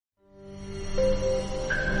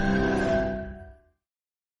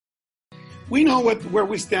We know where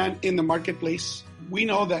we stand in the marketplace. We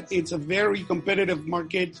know that it's a very competitive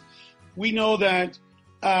market. We know that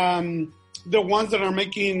the ones that are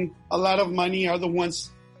making a lot of money are the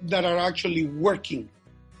ones that are actually working,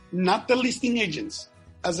 not the listing agents.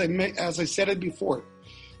 As I said it before,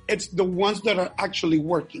 it's the ones that are actually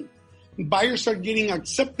working. Buyers are getting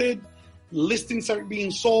accepted, listings are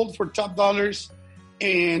being sold for top dollars,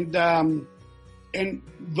 and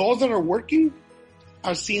those that are working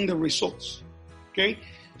are seeing the results. Okay,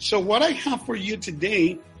 so what I have for you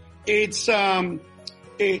today, it's a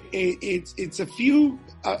few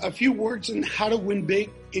words on how to win big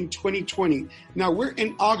in 2020. Now we're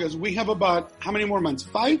in August. We have about how many more months?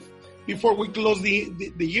 5 before we close the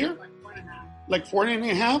year? Like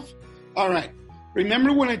 4.5. All right.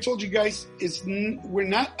 Remember when I told you guys, we're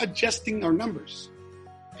not adjusting our numbers,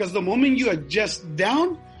 because the moment you adjust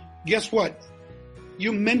down, guess what?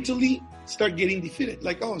 You mentally start getting defeated.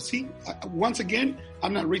 Like, oh, see, once again,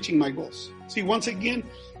 I'm not reaching my goals. See, once again,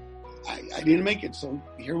 I didn't make it. So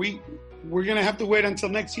here we're going to have to wait until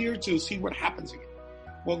next year to see what happens again.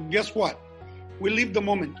 Well, guess what? We live the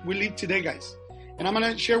moment. We live today, guys. And I'm going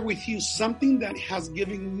to share with you something that has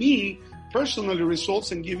given me personally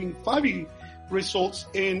results and giving Fabi results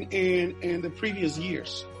in the previous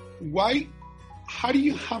years. Why? How do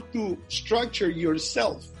you have to structure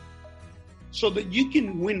yourself so that you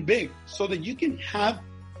can win big, so that you can have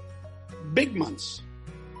big months?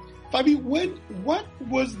 Fabi, what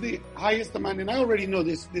was the highest amount? And I already know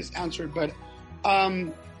this answer, but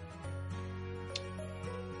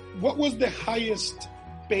what was the highest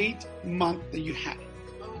paid month that you had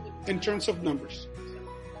in terms of numbers?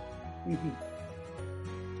 Mm-hmm.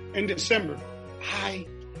 In December. Hi.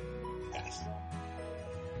 Yes.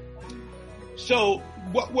 So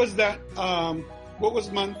what was that? What was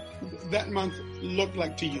that month look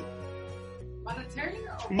like to you?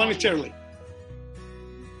 Monetarily.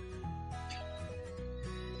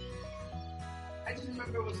 I just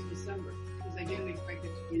remember it was in December because I didn't expect it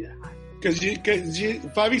to be that high. Because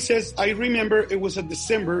Fabi says, I remember it was a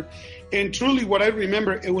December, and truly what I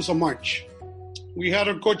remember, it was a March. We had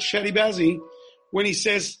our coach, Shadi Bazzi, when he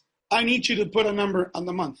says, I need you to put a number on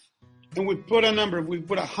the month. And we put a number, we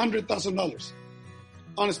put $100,000.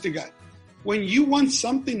 Honest to God. When you want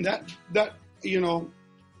something that you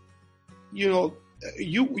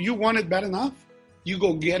want it bad enough, you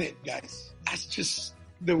go get it, guys. That's just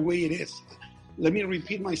the way it is. Let me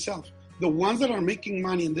repeat myself. The ones that are making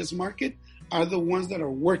money in this market are the ones that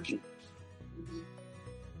are working.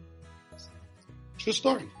 True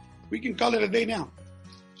story. We can call it a day now.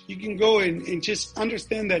 You can go and just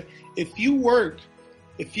understand that if you work,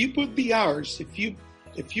 if you put the hours, if you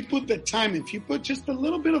put the time, if you put just a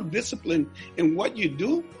little bit of discipline in what you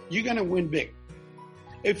do, you're going to win big.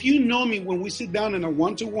 If you know me, when we sit down in a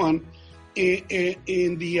one-to-one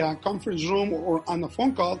in the conference room or on the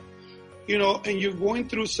phone call, and you're going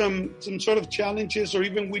through some sort of challenges, or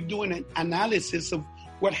even we're doing an analysis of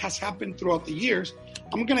what has happened throughout the years,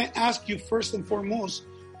 I'm going to ask you first and foremost,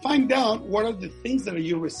 find out what are the things that are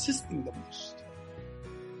you resisting the most.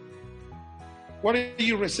 What are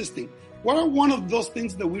you resisting? What are one of those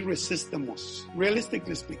things that we resist the most,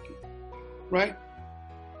 realistically speaking, right?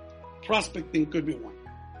 Prospecting could be one.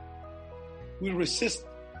 We resist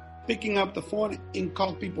picking up the phone and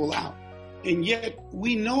call people out. And yet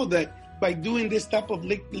we know that by doing this type of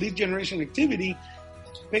lead generation activity,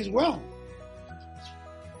 it pays well.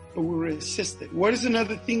 But we resist it. What is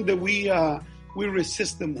another thing that we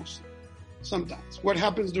resist the most sometimes? What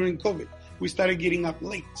happens during COVID? We started getting up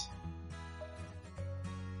late.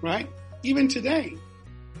 Right? Even today.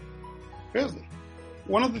 Seriously.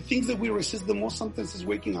 One of the things that we resist the most sometimes is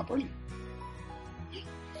waking up early.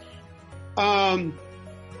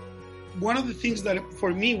 One of the things that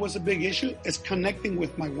for me was a big issue is connecting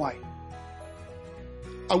with my wife.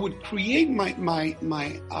 I would create my plan,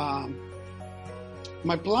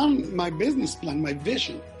 my business plan, my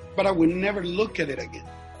vision, but I would never look at it again.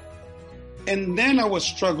 And then I was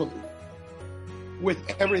struggling with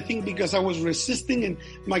everything because I was resisting, and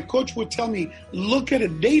my coach would tell me, look at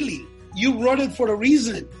it daily. You wrote it for a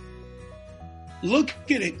reason. Look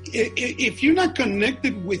at it. If you're not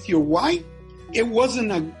connected with your why, it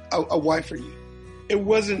wasn't a why for you. It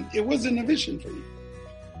wasn't a vision for you.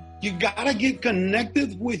 You gotta get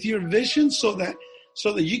connected with your vision so that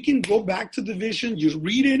you can go back to the vision, you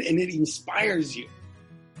read it, and it inspires you.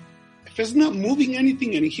 If it's not moving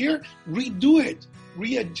anything in here, redo it,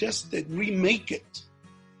 readjust it, remake it.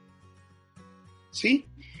 See?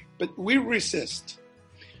 But we resist.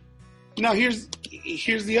 Now here's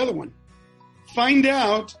the other one.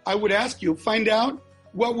 I would ask you, find out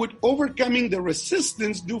What would overcoming the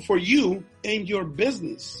resistance do for you and your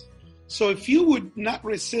business? So if you would not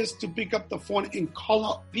resist to pick up the phone and call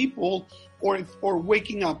out people, or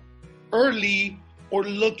waking up early, or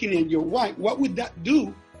looking at your wife, what would that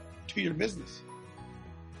do to your business?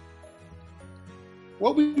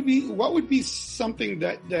 What would be something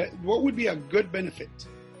what would be a good benefit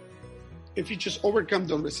if you just overcome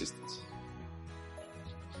the resistance?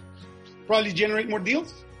 Probably generate more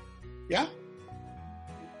deals. Yeah.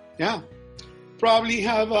 Probably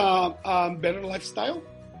have a better lifestyle.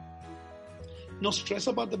 No stress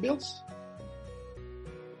about the bills.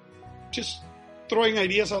 Just throwing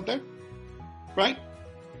ideas out there, right?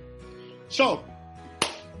 So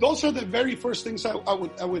those are the very first things I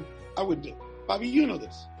would do. Bobby, you know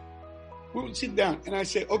this. We would sit down and I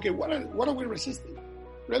say, okay, what are we resisting?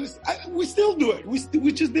 We still do it.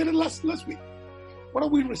 We just did it last week. What are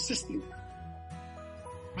we resisting?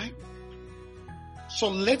 Right? So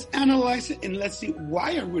let's analyze it and let's see,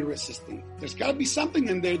 why are we resisting? There's got to be something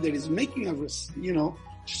in there that is making us,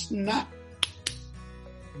 just not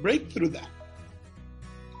break through that.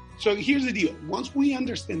 So here's the deal. Once we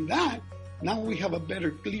understand that, now we have a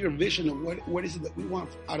better, clear vision of what is it that we want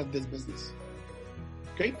out of this business.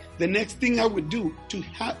 Okay? The next thing I would do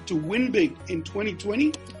to win big in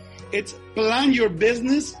 2020, it's plan your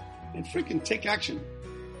business and freaking take action.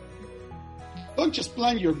 Don't just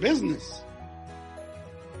plan your business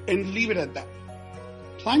and leave it at that.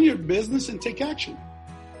 Plan your business and take action.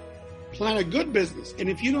 Plan a good business. And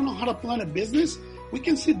if you don't know how to plan a business, we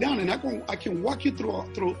can sit down and I can walk you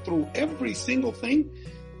through every single thing,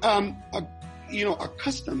 a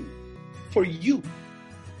custom for you.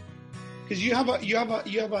 Because you have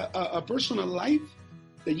a personal life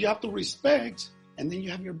that you have to respect, and then you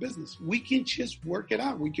have your business. We can just work it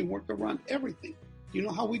out. We can work around everything. You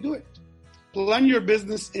know how we do it. Plan your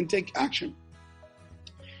business and take action.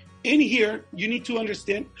 In here, you need to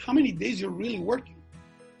understand how many days you're really working.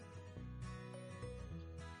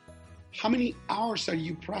 How many hours are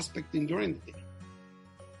you prospecting during the day?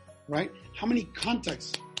 Right? How many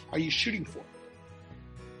contacts are you shooting for?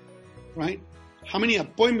 Right? How many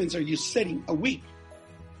appointments are you setting a week?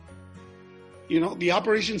 The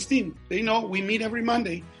operations team, they know we meet every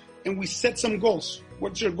Monday and we set some goals.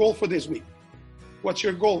 What's your goal for this week? What's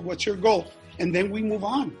your goal? What's your goal? And then we move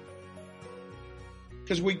on.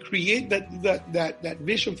 Because we create that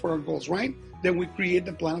vision for our goals, right? Then we create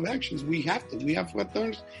the plan of actions. We have to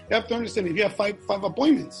understand, if you have five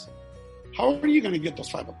appointments, how are you going to get those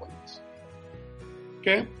 5 appointments?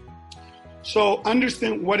 Okay? So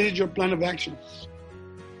understand, what is your plan of action.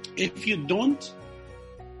 If you don't,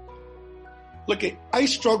 look, I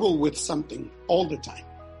struggle with something all the time.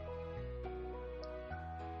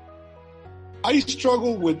 I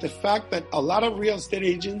struggle with the fact that a lot of real estate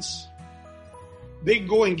agents, they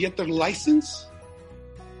go and get their license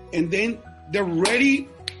and then they're ready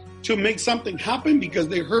to make something happen because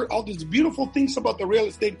they heard all these beautiful things about the real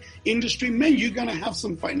estate industry. Man, you're going to have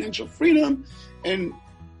some financial freedom and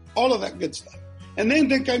all of that good stuff. And then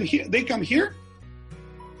they come here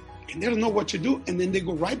and they don't know what to do. And then they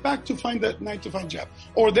go right back to find that 9-to-5 job.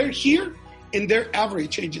 Or they're here and they're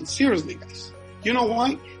average agents. Seriously, guys. You know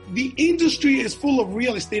why? The industry is full of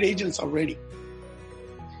real estate agents already.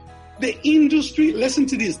 The industry, listen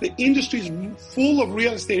to this, the industry is full of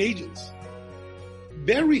real estate agents.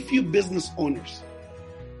 Very few business owners.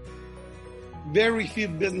 Very few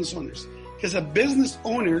business owners. Because a business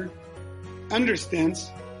owner understands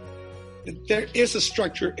that there is a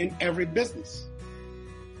structure in every business.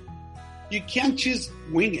 You can't just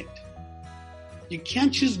wing it. You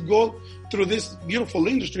can't just go through this beautiful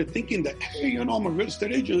industry thinking that, hey, I'm a real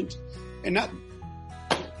estate agent and not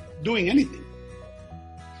doing anything.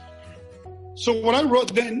 So what I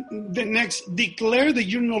wrote then, the next, declare that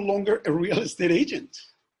you're no longer a real estate agent.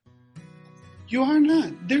 You are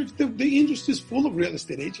not. The industry is full of real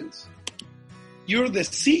estate agents. You're the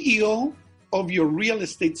CEO of your real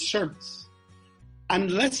estate service.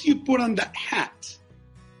 Unless you put on that hat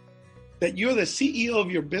that you're the CEO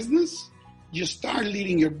of your business, you start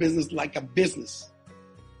leading your business like a business.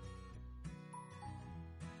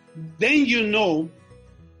 Then you know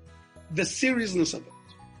the seriousness of it.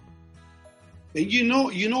 And you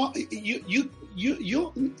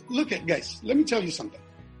look at, guys, let me tell you something.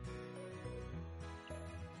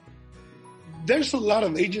 There's a lot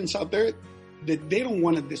of agents out there that they don't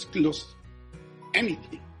want to disclose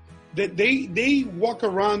anything. That they walk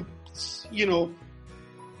around,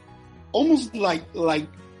 almost like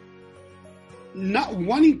not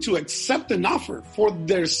wanting to accept an offer for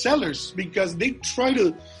their sellers because they try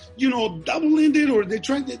to, double end it, or they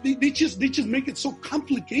just make it so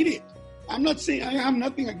complicated. I'm not saying I have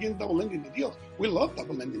nothing against double-ended deals. We love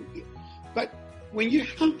double-ended deals. But when you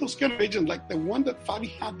have those kind of agents, like the one that Fabi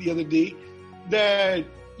had the other day, that,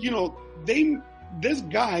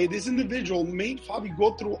 this individual made Fabi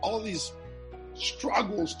go through all these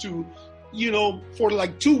struggles to, for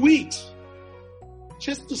like 2 weeks,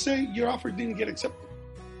 just to say your offer didn't get accepted.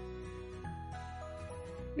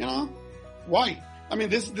 Why? I mean,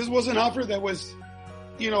 this was an offer that was,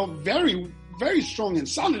 very, very strong and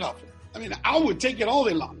solid offer. I mean, I would take it all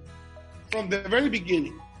day long from the very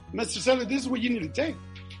beginning. Mr. Seller, this is what you need to take.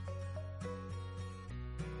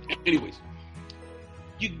 Anyways,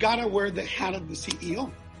 you gotta wear the hat of the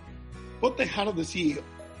CEO. Put the hat of the CEO.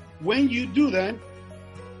 When you do that,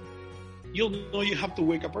 you'll know you have to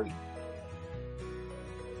wake up early.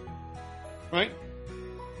 Right?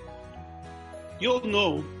 You'll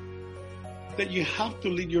know that you have to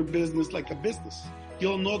lead your business like a business.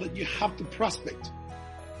 You'll know that you have to prospect.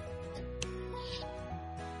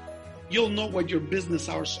 You'll know what your business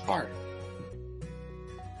hours are.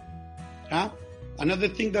 Another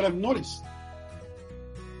thing that I've noticed,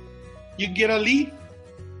 you get a lead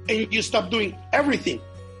and you stop doing everything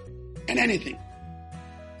and anything.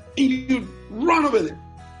 And you run over there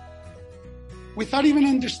without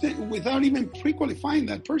even pre-qualifying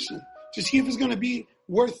that person to see if it's going to be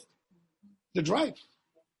worth the drive.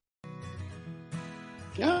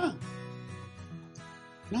 Yeah.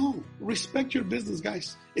 No, respect your business,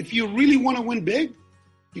 guys. If you really want to win big,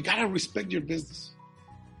 you got to respect your business.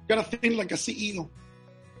 You got to think like a CEO,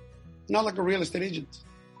 not like a real estate agent.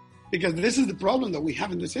 Because this is the problem that we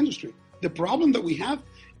have in this industry. The problem that we have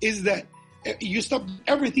is that you stop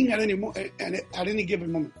everything at any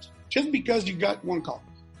given moment, just because you got one call.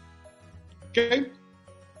 Okay?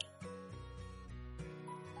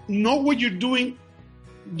 Know what you're doing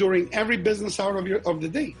during every business hour of the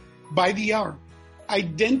day, by the hour.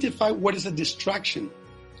 Identify what is a distraction.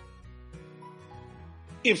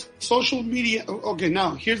 If social media, okay,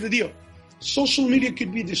 now here's the deal. Social media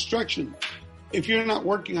could be a distraction if you're not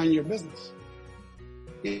working on your business.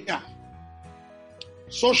 Yeah.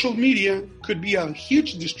 Social media could be a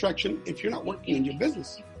huge distraction if you're not working on your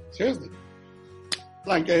business. Seriously.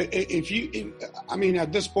 Like at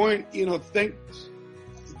this point,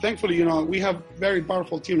 thankfully, we have very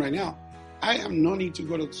powerful team right now. I have no need to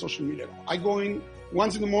go to social media. I go in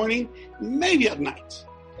once in the morning, maybe at night,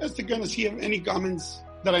 just to kind of see if any comments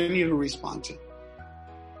that I need to respond to.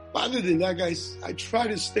 But other than that, guys, I try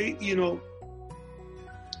to stay,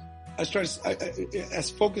 as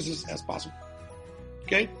focused as possible.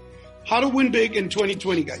 Okay? How to win big in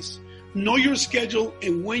 2020, guys. Know your schedule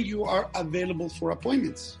and when you are available for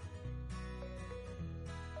appointments.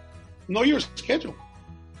 Know your schedule.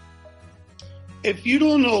 If you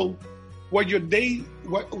don't know what your day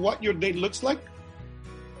looks like,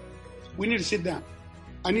 we need to sit down.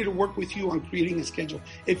 I need to work with you on creating a schedule.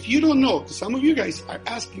 If you don't know, because some of you guys are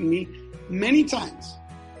asking me many times,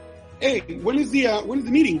 hey, when is the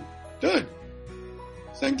meeting? Good.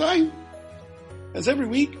 Same time. That's every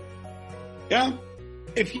week. Yeah.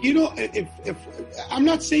 If I'm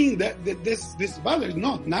not saying that this bothers,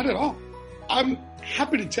 no, not at all. I'm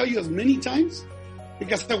happy to tell you as many times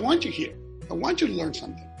because I want you here. I want you to learn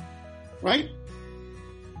something, right?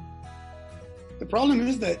 The problem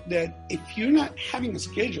is that if you're not having a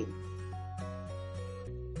schedule,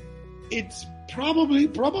 it's probably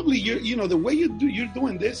the way you're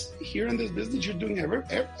doing this here in this business, you're doing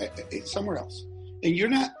it somewhere else, and you're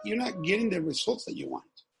not getting the results that you want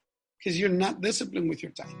because you're not disciplined with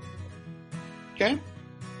your time. Okay.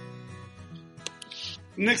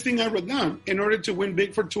 Next thing I wrote down: in order to win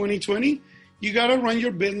big for 2020, you got to run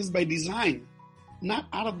your business by design, not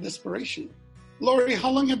out of desperation. Lori, how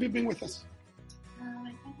long have you been with us?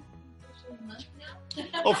 I think officially a month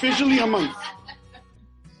now. Officially a month.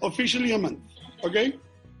 Officially a month. Okay?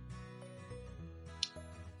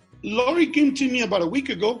 Lori came to me about a week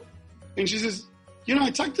ago and she says, I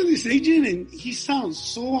talked to this agent and he sounds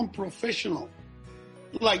so unprofessional.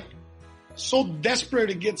 Like, so desperate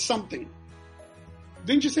to get something.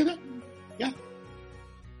 Didn't you say that? Yeah.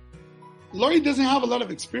 Lori doesn't have a lot of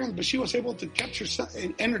experience, but she was able to capture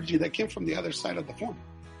an energy that came from the other side of the phone.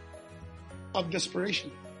 Of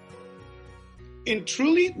desperation. And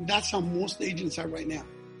truly, that's how most agents are right now.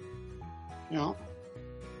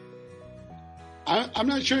 I'm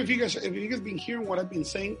not sure if you guys been hearing what I've been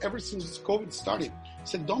saying ever since COVID started. I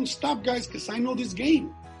said, don't stop, guys, because I know this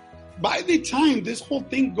game. By the time this whole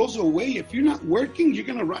thing goes away, if you're not working, you're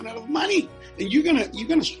gonna run out of money, and you're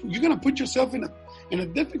gonna put yourself in a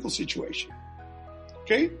difficult situation.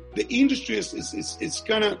 Okay, the industry is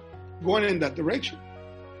gonna go in that direction.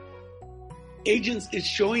 Agents is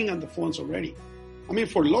showing on the phones already. I mean,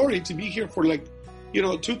 for Lori to be here for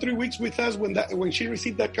 2-3 weeks with us when she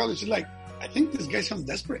received that call, she's like, I think this guy sounds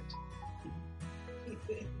desperate.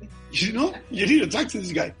 You need to talk to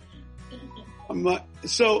this guy.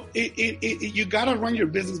 So you got to run your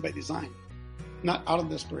business by design, not out of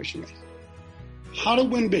desperation, guys. How to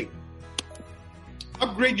win big.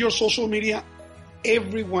 Upgrade your social media.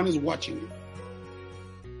 Everyone is watching you.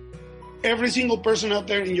 Every single person out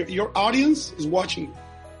there in your audience is watching you.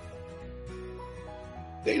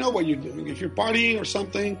 They know what you're doing. If you're partying or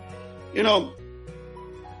something,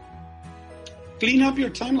 clean up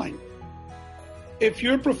your timeline. If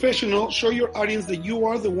you're a professional, show your audience that you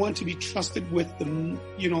are the one to be trusted with the,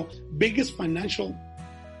 biggest financial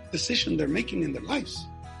decision they're making in their lives.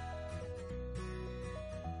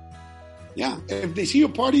 Yeah, if they see you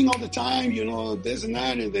partying all the time, this and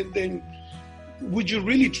that, and then would you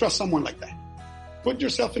really trust someone like that? Put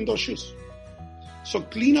yourself in those shoes. So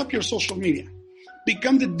clean up your social media.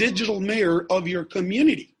 Become the digital mayor of your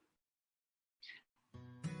community.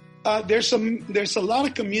 There's a lot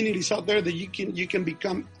of communities out there that you can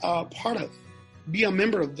become part of. Be a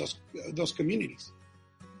member of those communities,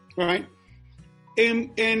 right?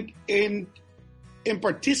 And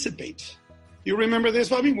participate. You remember this,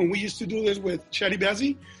 Bobby? When we used to do this with Shadi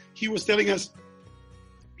Bazzi, he was telling us,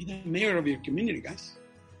 be the mayor of your community, guys.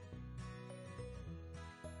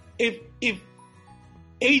 If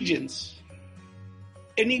agents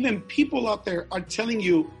and even people out there are telling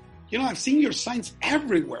you, I've seen your signs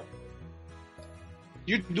everywhere.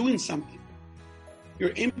 You're doing something.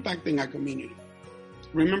 You're impacting our community.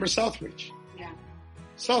 Remember Southridge? Yeah.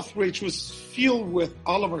 Southridge was filled with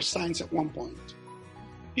all of our signs at one point.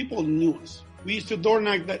 People knew us. We used to door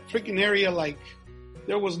knock that freaking area like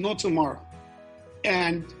there was no tomorrow.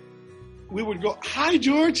 And we would go, hi,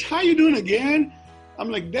 George, how you doing again? I'm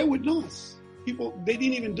like, they would know us. People, they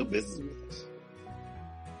didn't even do business with us.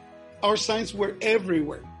 Our signs were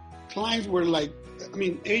everywhere. Clients were like,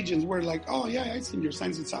 agents were like, oh yeah, I've seen your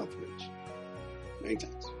signs in Southridge many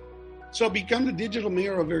times. So become the digital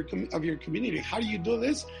mayor of your community. How do you do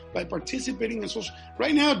this? By participating in social.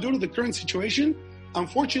 Right now, due to the current situation,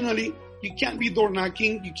 unfortunately, you can't be door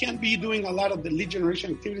knocking. You can't be doing a lot of the lead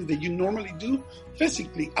generation activities that you normally do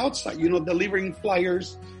physically outside, delivering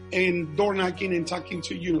flyers and door knocking and talking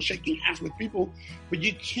to, shaking hands with people. But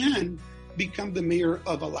you can become the mayor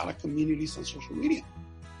of a lot of communities on social media.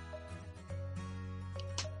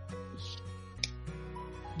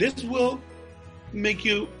 This will make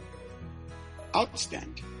you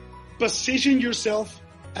outstand. Position yourself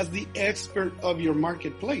as the expert of your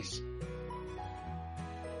marketplace.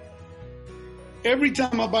 Every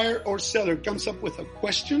time a buyer or seller comes up with a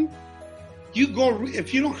question,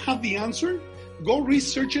 if you don't have the answer, go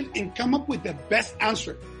research it and come up with the best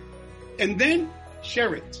answer. And then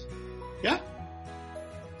share it. Yeah?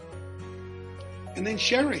 And then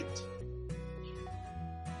share it.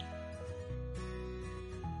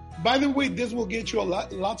 By the way, this will get you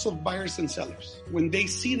lots of buyers and sellers when they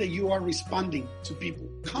see that you are responding to people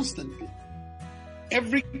constantly.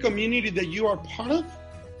 Every community that you are part of,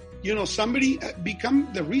 somebody become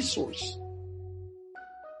the resource.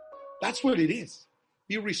 That's what it is.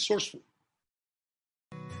 Be resourceful.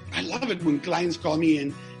 I love it when clients call me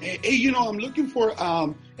and, hey, I'm looking for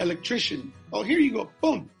electrician. Oh, here you go.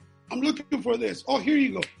 Boom. I'm looking for this. Oh, here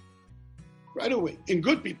you go. Right away. And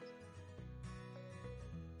good people.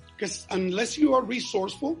 Because unless you are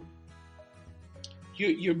resourceful,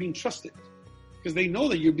 you're being trusted. Because they know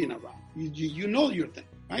that you're being around. You know your thing,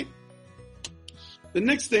 right? The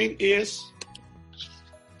next thing is,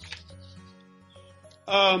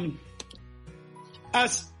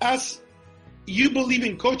 as you believe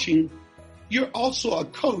in coaching, you're also a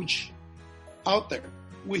coach out there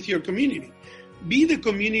with your community. Be the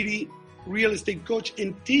community real estate coach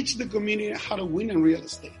and teach the community how to win in real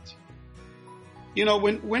estate.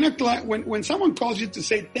 When someone calls you to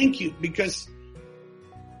say thank you because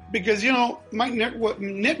my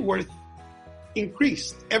net worth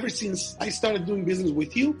increased ever since I started doing business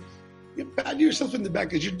with you, you pat yourself in the back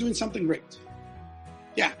because you're doing something great.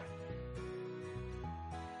 Yeah.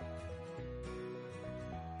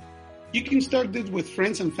 You can start this with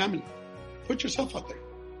friends and family. Put yourself out there.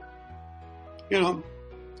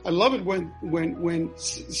 I love it when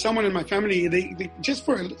someone in my family, they just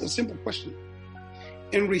for a simple question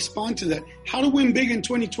and respond to that. How to win big in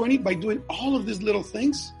 2020 by doing all of these little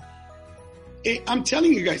things. I'm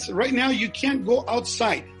telling you guys, right now you can't go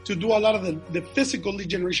outside to do a lot of the physical lead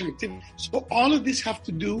generation activity. So all of this have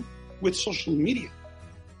to do with social media.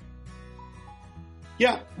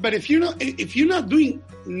 Yeah, but if you're not doing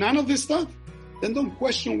none of this stuff, then don't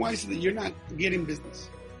question why is it that you're not getting business.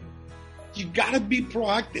 You gotta be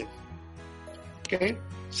proactive. Okay?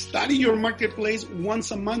 Study your marketplace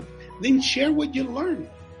once a month, then share what you learn.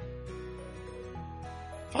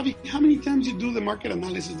 Fabi, how many times you do the market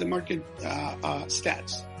analysis, the market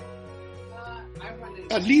stats? I run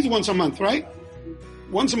it At least once a month, right?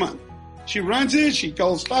 Once a month. She runs it, she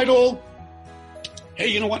calls title. Hey,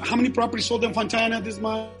 you know what? How many properties sold in Fontana this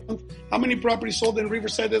month? How many properties sold in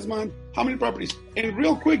Riverside this month? How many properties? And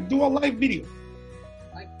real quick, do a live video.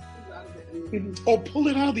 I pull out of it and Or pull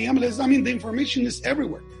it out of the MLS. I mean, the information is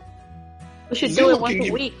everywhere. We should do Zillow it once can a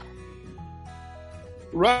give- week.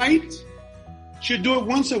 Right? Should do it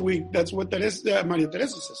once a week. That's what Maria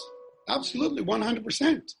Teresa says. Absolutely,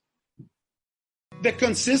 100%. The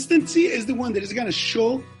consistency is the one that is going to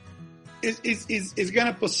show, is going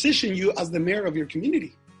to position you as the mayor of your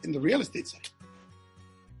community in the real estate side.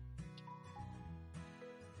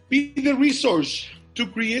 Be the resource to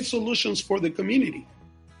create solutions for the community.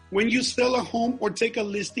 When you sell a home or take a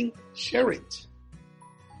listing, share it.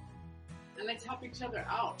 and let's help each other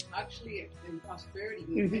out. Actually, in prosperity,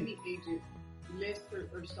 if any agent lists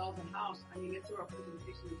or sells a house, I mean, it's a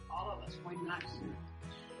representation of all of us. Why not?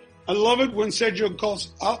 I love it when Sergio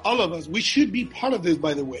calls all of us. We should be part of this,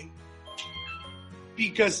 by the way.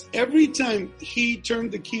 Because every time he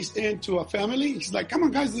turned the keys into a family, he's like, come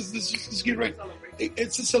on, guys, let's get ready.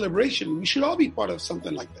 It's a celebration. We should all be part of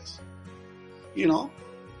something like this. You know?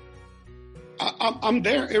 I'm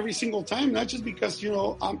there every single time, not just because, you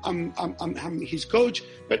know, I'm his coach,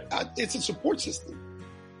 but it's a support system.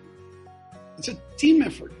 It's a team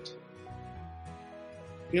effort.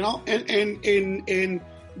 You know? And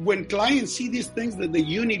when clients see these things, the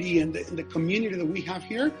unity and the community that we have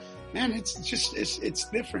here, man, it's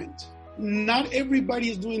different. Not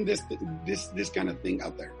everybody is doing this kind of thing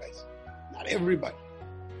out there, guys. Not everybody.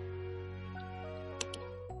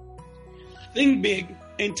 Think big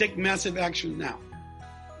and take massive action now.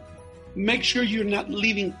 Make sure you're not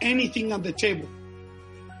leaving anything on the table.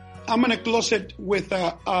 I'm going to close it with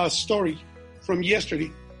a story from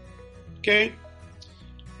yesterday. Okay?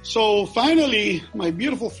 So finally, my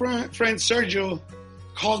beautiful friend Sergio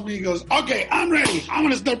calls me and goes, okay, I'm ready. I'm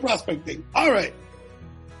going to start prospecting. All right.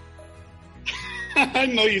 I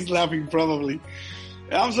know he's laughing probably.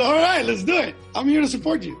 I'm saying, all right, let's do it. I'm here to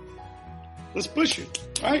support you. Let's push it.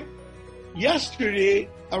 All right. Yesterday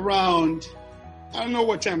around, I don't know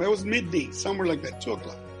what time. It was midday, somewhere like that, 2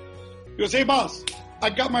 o'clock. He goes, hey, boss, I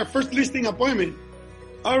got my first listing appointment.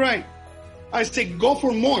 All right. I say, go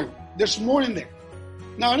for more. There's more in there.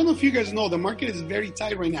 Now, I don't know if you guys know, the market is very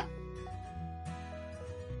tight right now.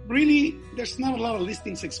 Really, there's not a lot of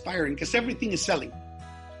listings expiring because everything is selling.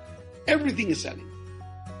 Everything is selling.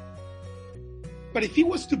 But if he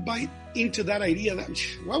was to buy into that idea, that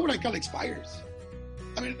what would I call expires?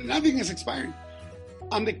 I mean, nothing is expiring.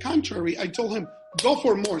 On the contrary, I told him, go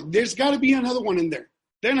for more. There's got to be another one in there.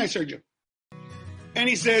 Then I Sergio. And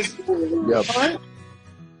he says, Yep. all right,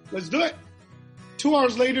 let's do it. 2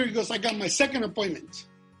 hours later, he goes, I got my second appointment.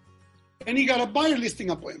 And he got a buyer listing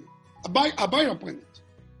appointment, a buyer appointment.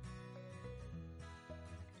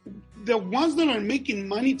 The ones that are making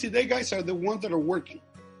money today, guys, are the ones that are working.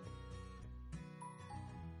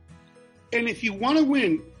 And if you want to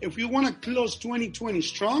win, if you want to close 2020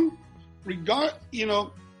 strong, regardless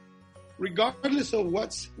of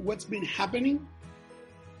what's been happening,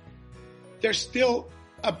 there's still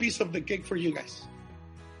a piece of the cake for you guys.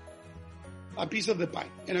 A piece of the pie,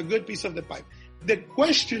 and a good piece of the pie. The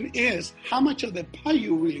question is, how much of the pie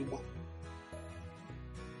you really want?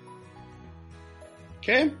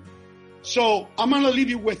 Okay? So I'm going to leave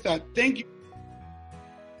you with that. Thank you.